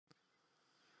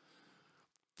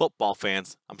Football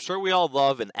fans, I'm sure we all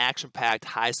love an action-packed,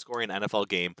 high-scoring NFL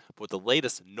game, but with the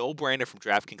latest no-brainer from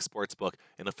DraftKings Sportsbook,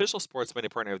 an official sports betting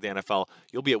partner of the NFL,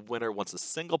 you'll be a winner once a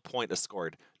single point is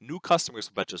scored. New customers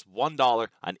who bet just $1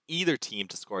 on either team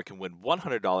to score can win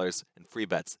 $100 in free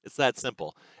bets. It's that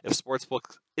simple. If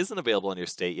Sportsbook isn't available in your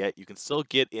state yet, you can still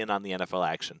get in on the NFL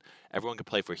action. Everyone can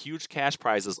play for huge cash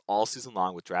prizes all season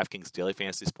long with DraftKings Daily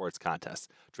Fantasy Sports Contests.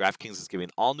 DraftKings is giving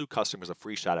all new customers a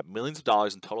free shot at millions of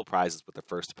dollars in total prizes with their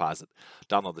first deposit.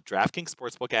 Download the DraftKings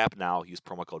Sportsbook app now. Use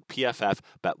promo code PFF.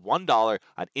 Bet $1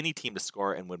 on any team to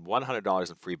score and win $100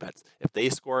 in free bets. If they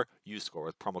score, you score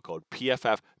with promo code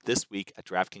PFF this week at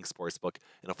DraftKings Sportsbook,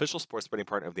 an official sports betting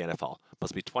partner of the NFL.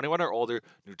 Must be 21 or older,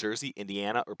 New Jersey,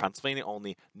 Indiana, or Pennsylvania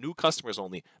only. New customers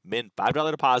only. Min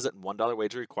 $5 deposit and $1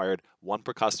 wager required. One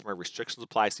per customer. Restrictions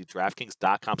apply. See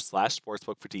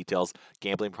DraftKings.com/sportsbook for details.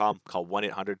 Gambling problem? Call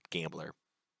 1-800-GAMBLER.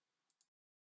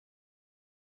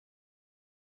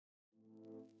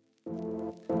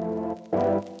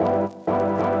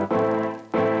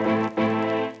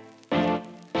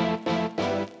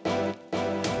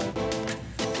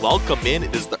 Welcome in.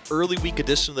 It is the early week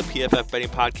edition of the PFF Betting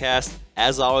Podcast.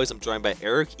 As always, I'm joined by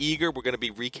Eric Eager. We're going to be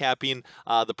recapping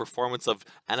the performance of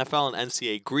NFL and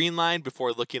NCAA Greenline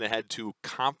before looking ahead to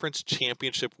Conference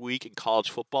Championship Week in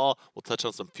college football. We'll touch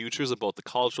on some futures of both the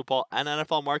college football and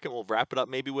NFL market. We'll wrap it up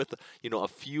maybe with a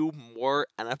few more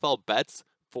NFL bets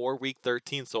for Week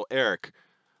 13. So, Eric,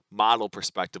 model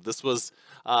perspective, this was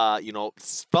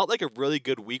felt like a really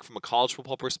good week from a college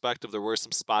football perspective. There were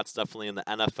some spots definitely in the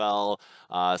NFL,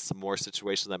 some more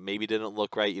situations that maybe didn't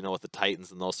look right, with the Titans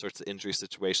and those sorts of injury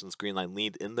situations. Greenline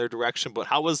leaned in their direction, but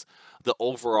how was the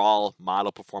overall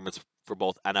model performance for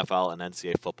both NFL and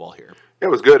NCAA football here? Yeah,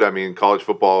 it was good. I mean, college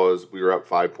football we were up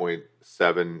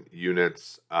 5.7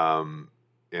 units. In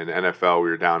NFL, we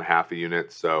were down half a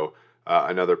unit. So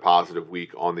another positive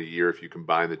week on the year. If you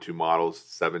combine the two models,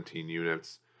 17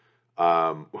 units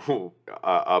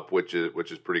up, which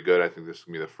is pretty good. I think this is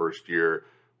going to be the first year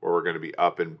where we're going to be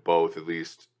up in both, at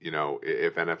least,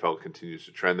 if NFL continues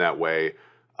to trend that way.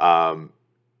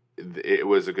 It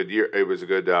was a good year. It was a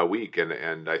good week.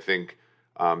 And I think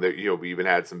that, we even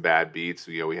had some bad beats.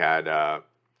 We had,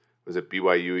 was it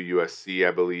BYU, USC,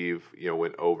 I believe,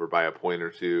 went over by a point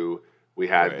or two. We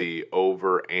had the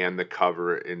over and the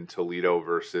cover in Toledo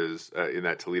versus in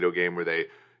that Toledo game where they,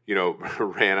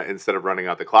 ran, instead of running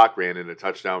out the clock, ran in a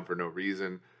touchdown for no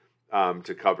reason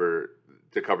to cover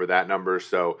that number.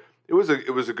 So it was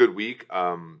a good week.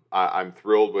 I'm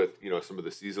thrilled with some of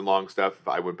the season long stuff. If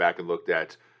I went back and looked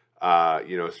at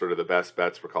sort of the best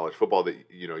bets for college football that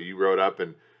you wrote up,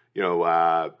 and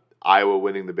Iowa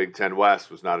winning the Big Ten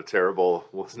West was not a terrible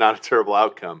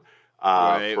outcome.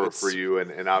 For you,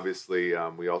 and obviously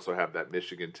we also have that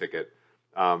Michigan ticket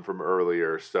from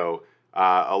earlier. So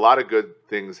a lot of good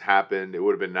things happened. It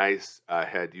would have been nice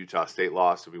had Utah State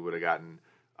lost, so we would have gotten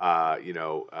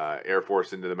Air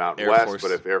Force into the Mountain West.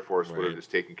 But if Air Force would have just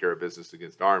taken care of business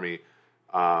against Army,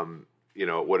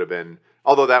 it would have been.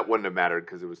 Although that wouldn't have mattered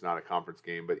because it was not a conference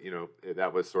game. But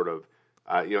that was sort of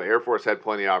Air Force had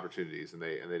plenty of opportunities and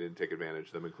they didn't take advantage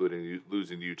of them, including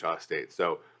losing to Utah State.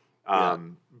 So.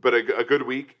 But a good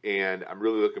week, and I'm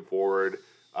really looking forward.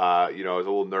 I was a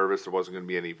little nervous there wasn't going to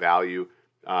be any value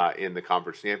in the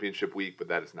conference championship week, but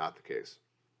that is not the case.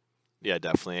 Yeah,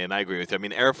 definitely, and I agree with you. I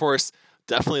mean, Air Force,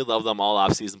 definitely love them all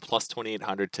offseason. Plus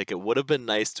 2,800 ticket would have been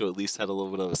nice to at least had a little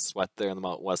bit of a sweat there in the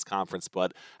Mountain West Conference,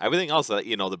 but everything else that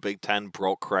the Big Ten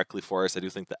broke correctly for us. I do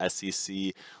think the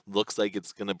SEC looks like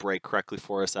it's going to break correctly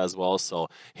for us as well. So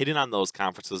hitting on those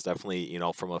conferences definitely,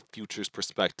 from a futures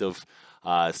perspective,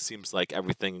 seems like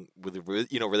everything with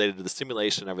related to the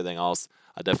simulation, everything else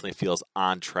definitely feels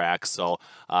on track. So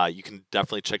you can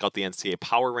definitely check out the NCAA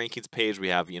Power Rankings page. We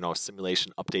have a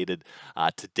simulation updated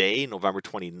today, November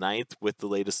 29th, with the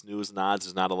latest news and odds.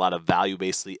 There's not a lot of value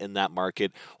basically in that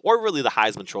market, or really the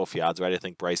Heisman Trophy odds, right? I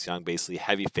think Bryce Young basically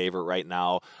heavy favorite right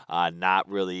now, not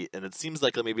really, and it seems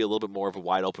like maybe a little bit more of a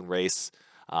wide open race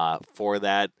for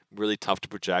that. Really tough to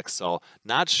project, so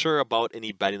not sure about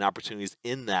any betting opportunities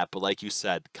in that. But like you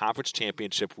said, conference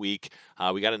championship week,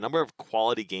 we got a number of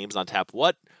quality games on tap.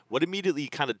 What immediately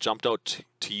kind of jumped out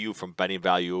to you from betting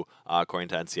value according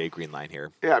to NCAA Greenline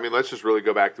here? Yeah, I mean, let's just really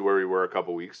go back to where we were a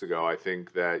couple weeks ago. I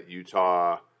think that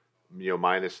Utah,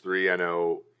 -3. I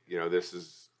know, this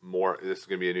is going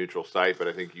to be a neutral site, but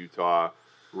I think Utah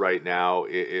right now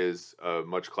is a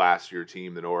much classier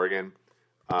team than Oregon.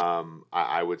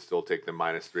 I would still take them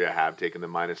 -3. I have taken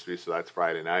them -3, so that's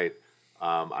Friday night.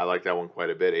 I like that one quite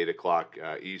a bit, 8 o'clock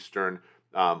Eastern.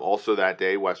 Also that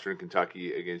day, Western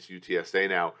Kentucky against UTSA.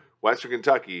 Now, Western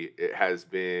Kentucky it has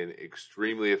been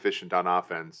extremely efficient on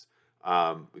offense.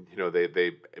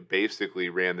 They basically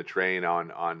ran the train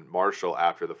on Marshall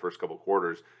after the first couple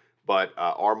quarters, but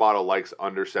our model likes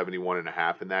under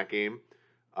 71.5 in that game.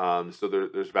 So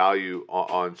there's value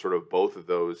on sort of both of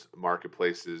those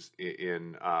marketplaces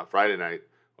in Friday night,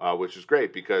 which is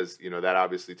great because that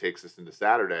obviously takes us into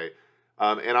Saturday.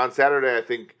 And on Saturday, I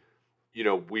think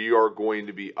we are going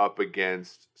to be up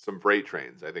against some freight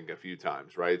trains, I think, a few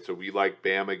times, right? So we like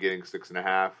Bama getting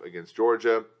 6.5 against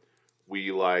Georgia.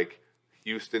 We like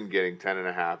Houston getting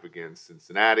 10.5 against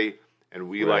Cincinnati. And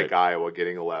we like Iowa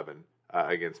getting 11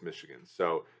 against Michigan.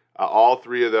 So all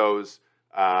three of those,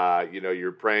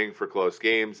 you're praying for close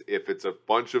games. If it's a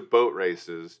bunch of boat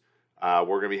races, we're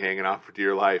going to be hanging on for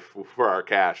dear life for our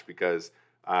cash because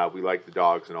we like the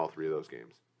dogs in all three of those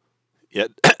games. Yeah,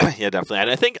 yeah, definitely. And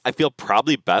I think I feel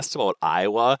probably best about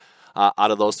Iowa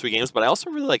out of those three games, but I also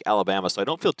really like Alabama, so I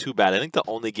don't feel too bad. I think the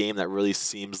only game that really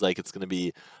seems like it's going to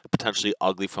be potentially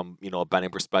ugly from a betting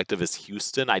perspective is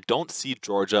Houston. I don't see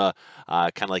Georgia,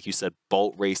 kind of like you said,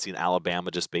 boat racing Alabama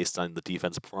just based on the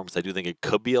defensive performance. I do think it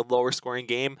could be a lower scoring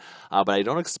game, but I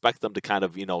don't expect them to kind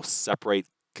of separate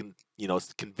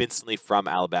convincingly from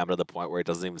Alabama to the point where it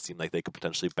doesn't even seem like they could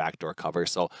potentially backdoor cover.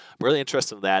 So I'm really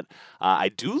interested in that. I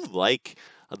do like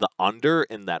the under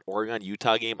in that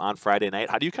Oregon-Utah game on Friday night.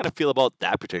 How do you kind of feel about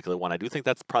that particular one? I do think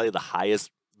that's probably the highest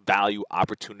value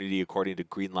opportunity according to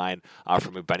Greenline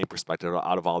from a betting perspective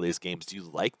out of all these games. Do you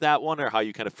like that one, or how are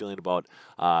you kind of feeling about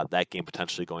that game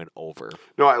potentially going over?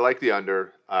 No, I like the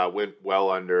under. Went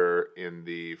well under in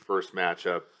the first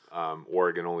matchup.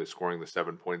 Oregon only scoring the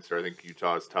 7 points there. I think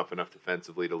Utah is tough enough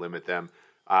defensively to limit them.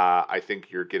 I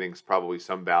think you're getting probably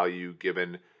some value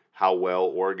given how well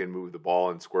Oregon moved the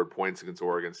ball and scored points against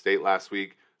Oregon State last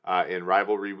week in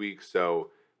rivalry week. So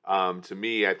to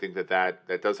me, I think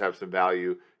that does have some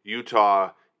value.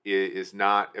 Utah is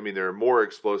not, I mean, they're more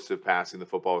explosive passing the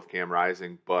football with Cam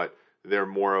Rising, but they're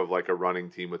more of like a running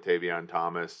team with Tavion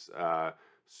Thomas.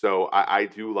 So I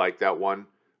do like that one.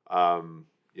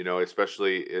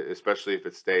 Especially if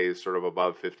it stays sort of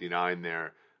above 59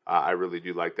 there. I really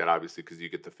do like that, obviously, because you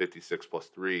get the 56 plus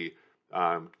 3,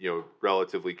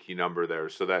 relatively key number there.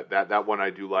 So that one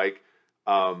I do like.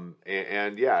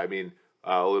 And yeah, I mean,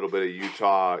 a little bit of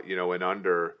Utah, and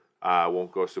under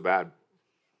won't go so bad.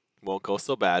 Won't go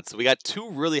so bad. So we got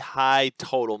two really high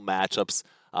total matchups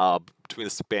between the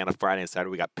span of Friday and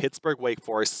Saturday. We got Pittsburgh, Wake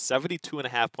Forest,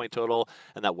 72.5 point total,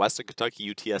 and that Western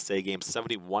Kentucky UTSA game,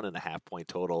 71.5 point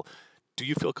total. Do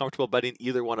you feel comfortable betting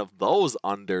either one of those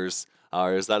unders,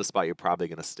 or is that a spot you're probably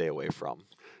going to stay away from?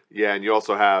 Yeah, and you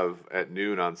also have at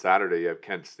noon on Saturday, you have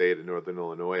Kent State and Northern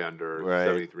Illinois under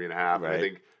 73.5. Right. And I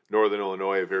think Northern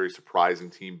Illinois, a very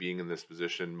surprising team being in this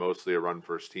position, mostly a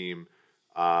run-first team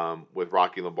with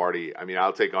Rocky Lombardi. I mean,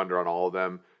 I'll take under on all of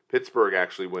them. Pittsburgh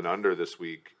actually went under this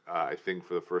week, I think,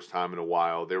 for the first time in a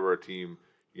while. They were a team,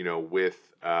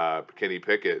 with Kenny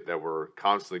Pickett that were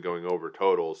constantly going over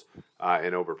totals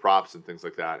and over props and things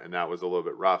like that, and that was a little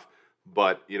bit rough.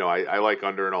 But, I like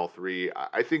under in all three.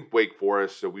 I think Wake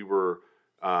Forest, so we were,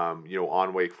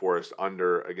 on Wake Forest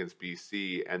under against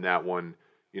BC, and that one,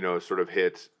 sort of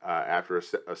hit after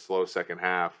a slow second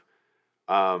half.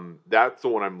 That's the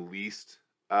one I'm least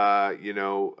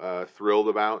thrilled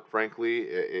about, frankly,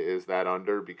 is that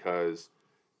under because,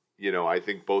 I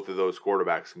think both of those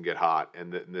quarterbacks can get hot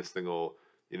and this thing will,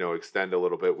 extend a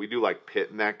little bit. We do like Pitt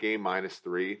in that game,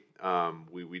 -3.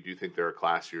 We do think they're a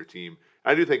classier team.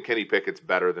 I do think Kenny Pickett's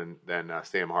better than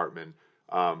Sam Hartman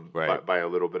by a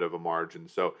little bit of a margin.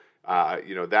 So,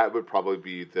 that would probably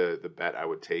be the bet I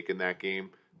would take in that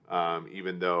game.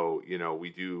 Even though, we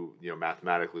do,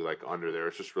 mathematically like under there.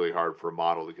 It's just really hard for a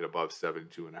model to get above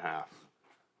 72.5.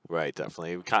 Right,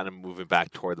 definitely. We're kind of moving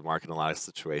back toward the market in a lot of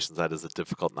situations. That is a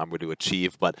difficult number to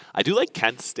achieve. But I do like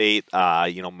Kent State,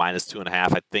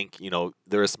 -2.5. I think,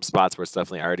 there are some spots where it's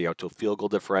definitely already out to a field goal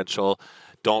differential.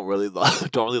 Don't really love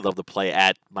the play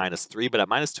at -3, but at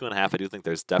 -2.5, I do think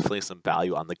there's definitely some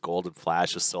value on the Golden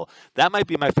Flashes. So that might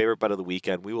be my favorite bet of the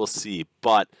weekend. We will see.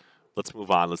 But let's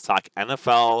move on. Let's talk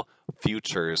NFL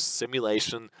futures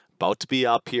simulation. About to be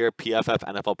up here, PFF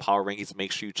NFL Power Rankings.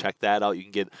 Make sure you check that out. You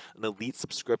can get an elite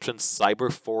subscription.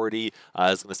 Cyber 40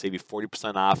 is going to save you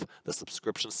 40% off the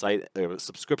subscription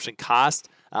subscription cost,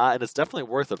 and it's definitely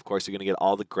worth it. Of course, you're going to get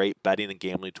all the great betting and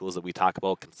gambling tools that we talk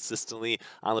about consistently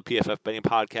on the PFF Betting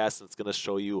Podcast, and it's going to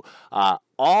show you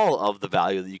all of the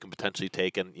value that you can potentially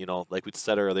take. And, like we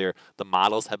said earlier, the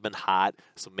models have been hot,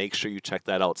 so make sure you check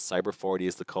that out. Cyber 40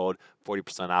 is the code,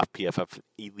 40% off PFF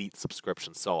Elite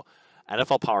subscription. So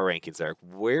NFL Power Rankings, Eric.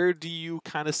 Where do you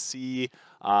kind of see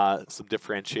some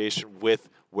differentiation with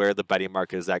where the betting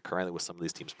market is at currently with some of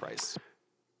these teams' price?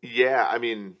 Yeah, I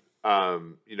mean,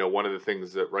 one of the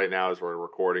things that right now as we're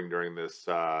recording during this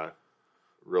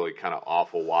really kind of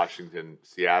awful Washington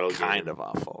Seattle Kind game, of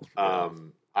awful. Yeah.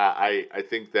 I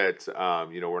think that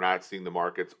we're not seeing the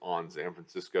markets on San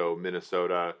Francisco,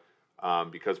 Minnesota,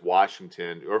 because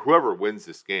Washington or whoever wins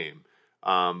this game.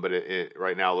 But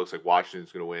right now it looks like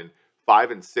Washington's going to win.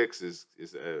 5 and 6 is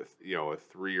a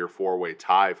 3 or 4 way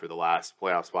tie for the last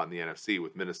playoff spot in the NFC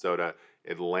with Minnesota,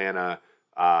 Atlanta,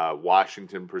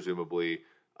 Washington presumably,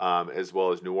 as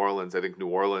well as New Orleans. I think New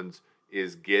Orleans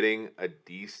is getting a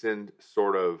decent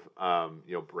sort of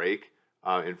break.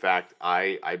 In fact,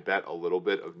 I bet a little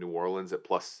bit of New Orleans at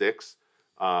 +6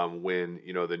 when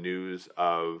the news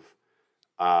of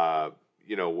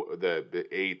the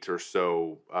 8 or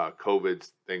so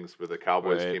COVID things for the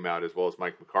Cowboys Right. came out, as well as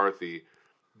Mike McCarthy.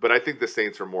 But I think the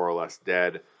Saints are more or less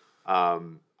dead.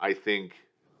 I think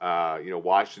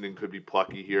Washington could be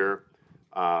plucky here.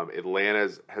 Atlanta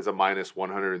has a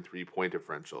 -103 point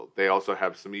differential. They also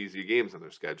have some easy games on their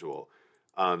schedule,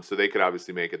 so they could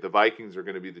obviously make it. The Vikings are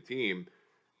going to be the team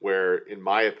where, in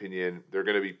my opinion, they're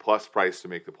going to be plus price to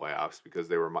make the playoffs because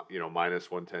they were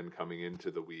 -110 coming into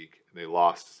the week and they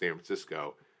lost to San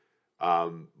Francisco.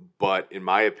 But in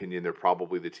my opinion, they're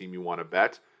probably the team you want to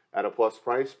bet at a plus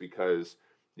price because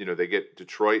they get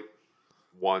Detroit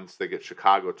once, they get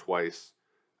Chicago twice.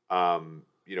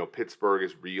 Pittsburgh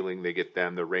is reeling, they get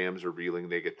them. The Rams are reeling,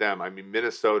 they get them. I mean,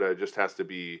 Minnesota just has to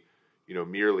be,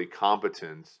 merely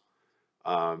competent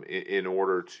in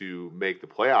order to make the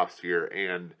playoffs here.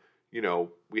 And,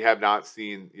 we have not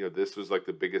seen, this was like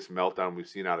the biggest meltdown we've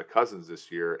seen out of Cousins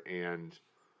this year. And,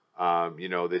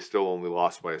 they still only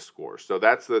lost by a score. So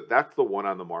that's the one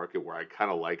on the market where I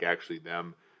kind of like actually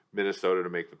them, Minnesota, to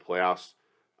make the playoffs,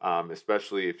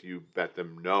 especially if you bet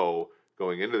them no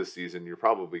going into the season. You're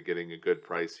probably getting a good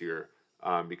price here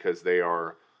because they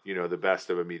are, the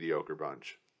best of a mediocre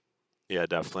bunch. Yeah,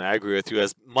 definitely. I agree with you.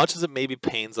 As much as it maybe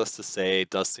pains us to say, it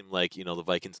does seem like the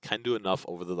Vikings can do enough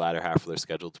over the latter half of their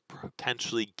schedule to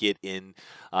potentially get in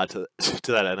to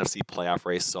to that NFC playoff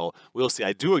race. So we'll see.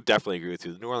 I do definitely agree with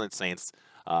you. The New Orleans Saints,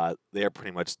 they are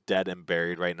pretty much dead and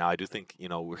buried right now. I do think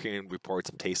we're hearing reports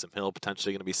of Taysom Hill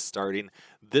potentially going to be starting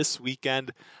this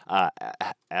weekend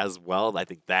as well. I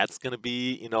think that's going to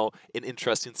be an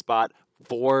interesting spot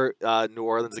for New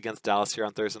Orleans against Dallas here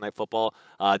on Thursday Night Football.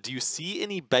 Do you see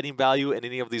any betting value in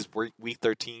any of these Week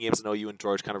 13 games? I know you and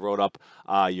George kind of wrote up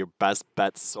your best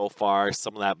bets so far.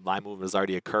 Some of that line movement has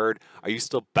already occurred. Are you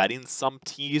still betting some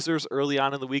teasers early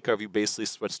on in the week, or have you basically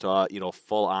switched to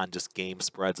full on just game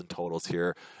spreads and totals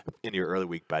here in your early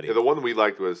week Yeah, betting? the one that we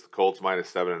liked was the Colts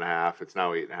 -7.5. It's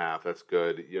now 8.5. That's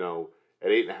good. At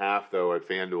 8.5 though, at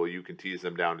FanDuel, you can tease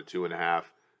them down to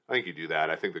 2.5. I think you do that.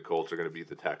 I think the Colts are going to beat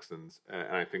the Texans,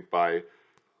 and I think by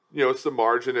some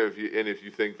margin. If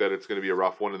you think that it's going to be a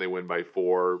rough one and they win by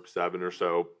 4-7 or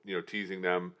so, teasing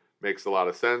them makes a lot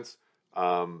of sense.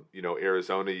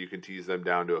 Arizona, you can tease them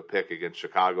down to a pick against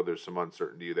Chicago. There's some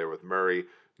uncertainty there with Murray.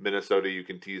 Minnesota, you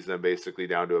can tease them basically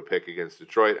down to a pick against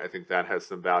Detroit. I think that has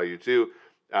some value too.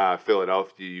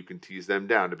 Philadelphia, you can tease them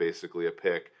down to basically a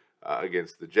pick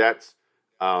against the Jets.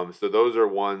 So those are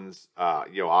ones,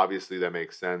 obviously that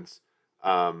makes sense.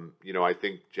 I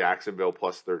think Jacksonville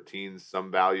 +13, some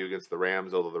value against the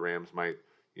Rams, although the Rams might,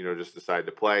 just decide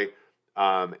to play.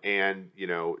 And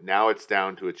now it's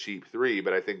down to a cheap 3,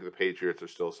 but I think the Patriots are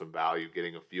still some value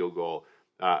getting a field goal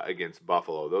against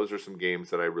Buffalo. Those are some games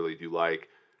that I really do like,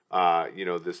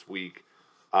 this week.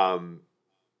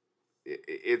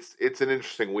 It's an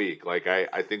interesting week. Like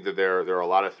I think that there are a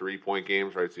lot of 3-point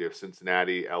games, right? So you have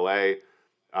Cincinnati, LA.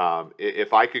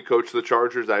 If I could coach the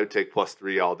Chargers, I would take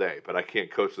 +3 all day, but I can't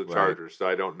coach the Right. Chargers, so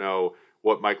I don't know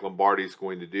what Mike Lombardi is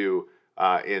going to do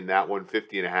in that one.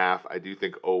 50.5. I do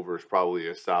think over is probably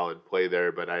a solid play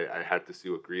there, but I had to see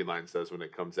what Greenline says when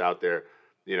it comes out there.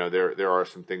 There are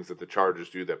some things that the Chargers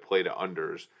do that play to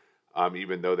unders,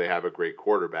 even though they have a great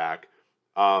quarterback.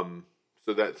 So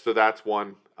that's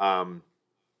one.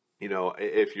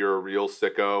 If you're a real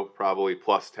sicko, probably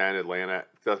 +10 Atlanta,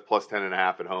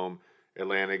 +10.5 at home.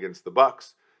 Atlanta against the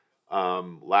Bucks.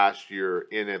 Last year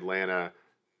in Atlanta,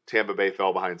 Tampa Bay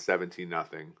fell behind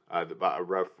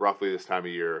 17-0, roughly this time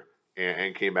of year,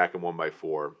 and came back and won by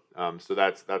 4. So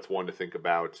that's one to think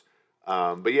about.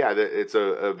 But yeah, it's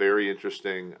a very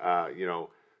interesting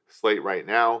slate right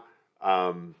now.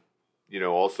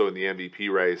 Also in the MVP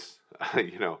race,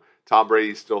 Tom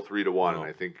Brady's still 3-1, and Oh,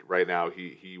 I think right now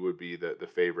he would be the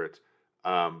favorite.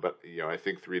 But I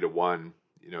think 3-1.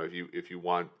 If you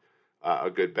want a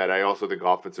good bet. I also think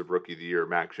offensive rookie of the year,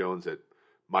 Mac Jones at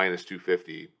minus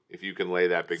 250. If you can lay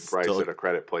that big price Still, at a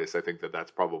credit place, I think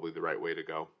that's probably the right way to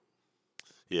go.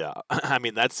 yeah. I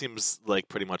mean, that seems like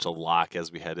pretty much a lock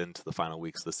as we head into the final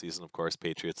weeks of the season. Of course,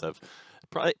 Patriots have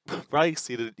probably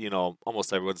exceeded,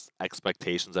 almost everyone's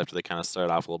expectations after they kind of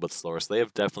started off a little bit slower. So they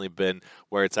have definitely been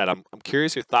where it's at. I'm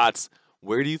curious your thoughts.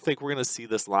 Where do you think we're going to see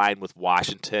this line with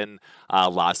Washington,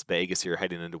 Las Vegas here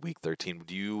heading into Week 13?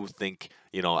 Do you think,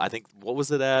 I think, what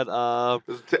was it at? It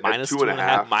was at Minus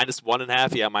 2.5. minus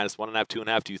 1.5. Yeah, minus 1.5,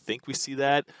 2.5. Do you think we see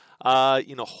that,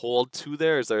 hold to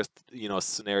there? Is there, a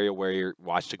scenario where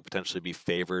Washington could potentially be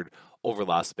favored over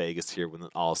Las Vegas here when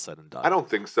all is said and done? I don't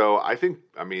think so. I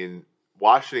mean,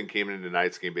 Washington came into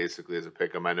tonight's game basically as a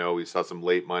pick 'em. I know we saw some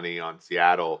late money on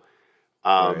Seattle.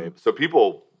 Right. So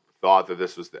people thought that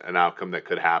this was an outcome that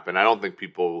could happen. I don't think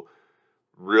people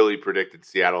really predicted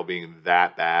Seattle being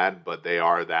that bad, but they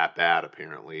are that bad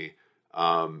apparently.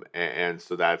 And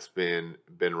so that's been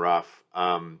rough.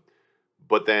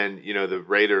 But then, the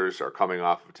Raiders are coming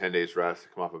off of 10 days rest.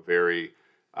 They come off a very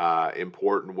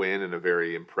important win and a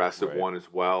very impressive Right. one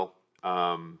as well.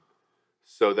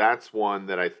 So that's one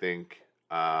that I think,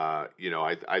 I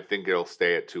think it'll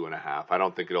stay at 2.5. I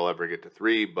don't think it'll ever get to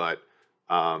 3, but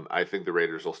I think the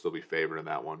Raiders will still be favored in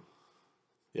that one.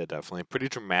 Yeah, definitely. Pretty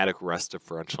dramatic rest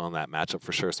differential in that matchup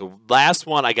for sure. So last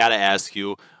one, I got to ask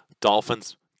you,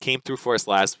 Dolphins came through for us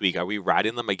last week. Are we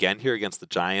riding them again here against the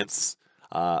Giants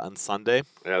on Sunday?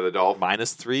 Yeah, the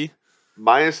Dolphins. -3?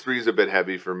 -3 is a bit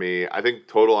heavy for me. I think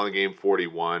total on the game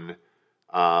 41.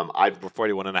 I'd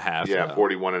 41.5. Yeah,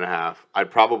 41.5.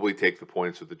 I'd probably take the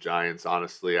points with the Giants,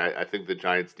 honestly. I think the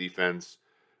Giants defense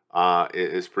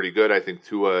is pretty good. I think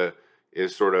Tua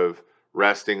is sort of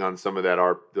resting on some of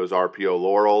those RPO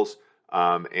laurels,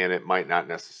 and it might not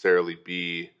necessarily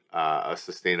be a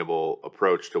sustainable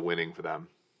approach to winning for them.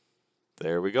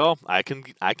 There we go. I can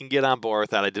get on board with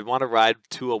that. I did want to ride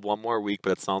Tua one more week,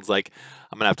 but it sounds like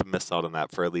I'm gonna have to miss out on that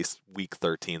for at least Week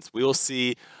 13. So we will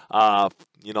see.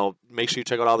 Make sure you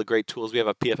check out all the great tools we have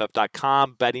at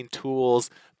pff.com, betting tools,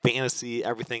 fantasy,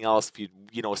 everything else. If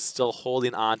you still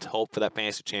holding on to hope for that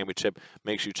fantasy championship,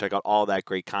 make sure you check out all that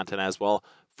great content as well.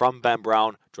 From Ben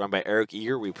Brown, joined by Eric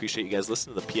Eager, we appreciate you guys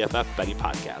listening to the PFF Betting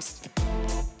Podcast.